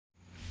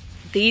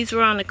These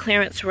were on the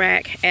clearance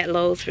rack at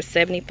Lowe's for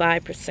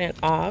 75%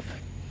 off.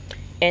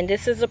 And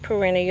this is a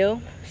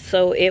perennial,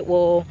 so it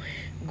will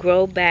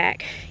grow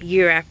back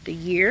year after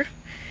year.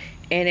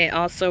 And it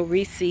also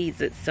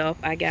reseeds itself.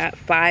 I got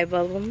 5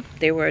 of them.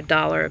 They were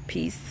 $1 a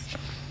piece.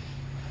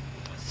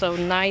 So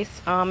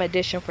nice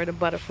addition for the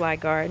butterfly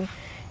garden.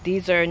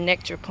 These are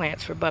nectar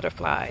plants for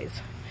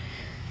butterflies.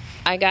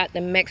 I got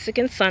the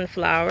Mexican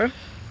sunflower,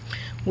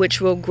 which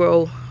will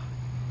grow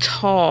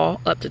tall,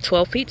 up to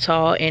 12 feet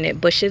tall, and it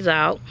bushes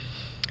out.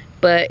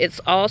 But it's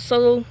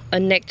also a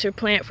nectar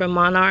plant for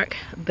monarch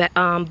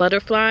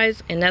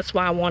butterflies, and that's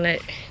why I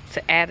wanted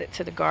to add it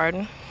to the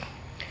garden.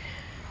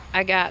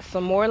 I got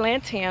some more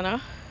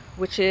lantana,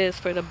 which is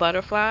for the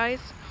butterflies,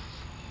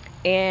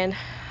 and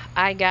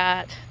I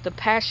got the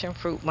passion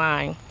fruit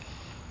vine.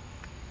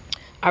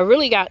 I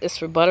really got this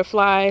for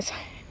butterflies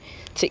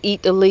to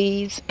eat the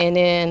leaves and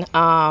then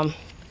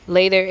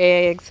lay their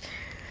eggs,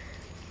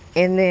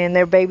 and then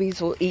their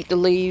babies will eat the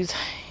leaves,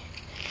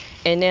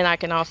 and then I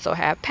can also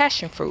have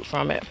passion fruit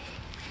from it.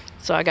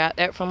 So I got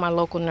that from my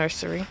local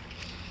nursery.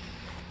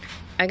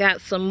 I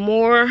got some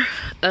more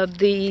of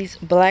these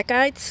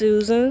black-eyed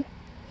Susan,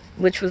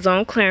 which was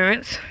on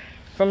clearance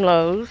from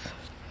Lowe's,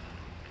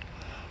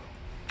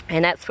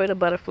 and that's for the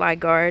butterfly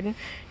garden.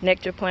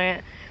 Nectar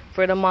plant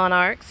for the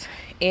monarchs.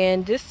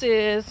 And this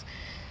is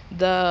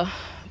the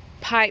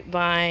pipe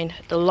vine,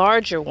 the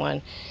larger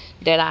one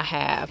that I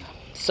have.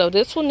 So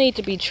this will need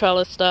to be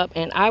trellised up,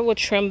 and I will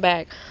trim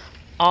back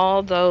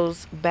all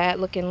those bad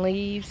looking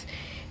leaves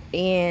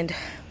and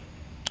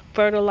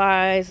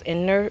fertilize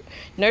and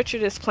nurture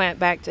this plant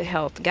back to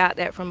health. Got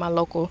that from my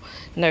local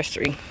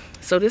nursery.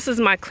 So this is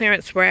my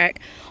clearance rack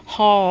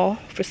haul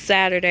for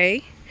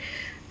Saturday.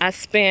 I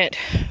spent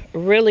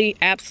really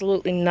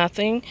absolutely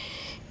nothing,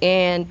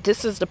 and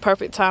this is the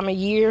perfect time of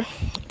year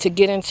to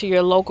get into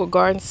your local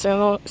garden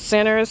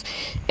centers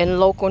and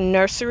local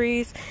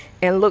nurseries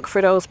and look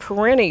for those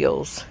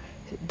perennials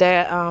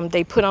that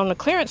they put on the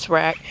clearance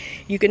rack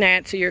you can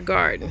add to your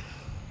garden.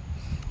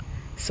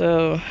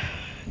 So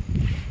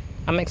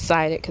I'm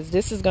excited because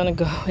this is going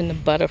to go in the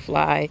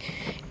butterfly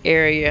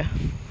area,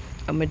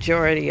 a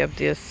majority of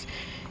this,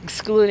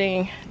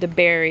 excluding the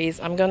berries.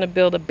 I'm going to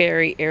build a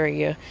berry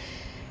area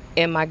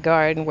in my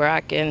garden where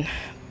I can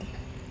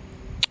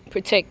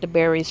protect the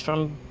berries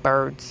from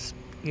birds,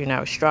 you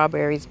know,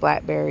 strawberries,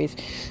 blackberries,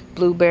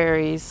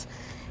 blueberries,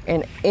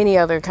 and any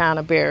other kind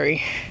of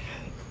berry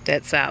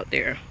that's out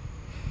there.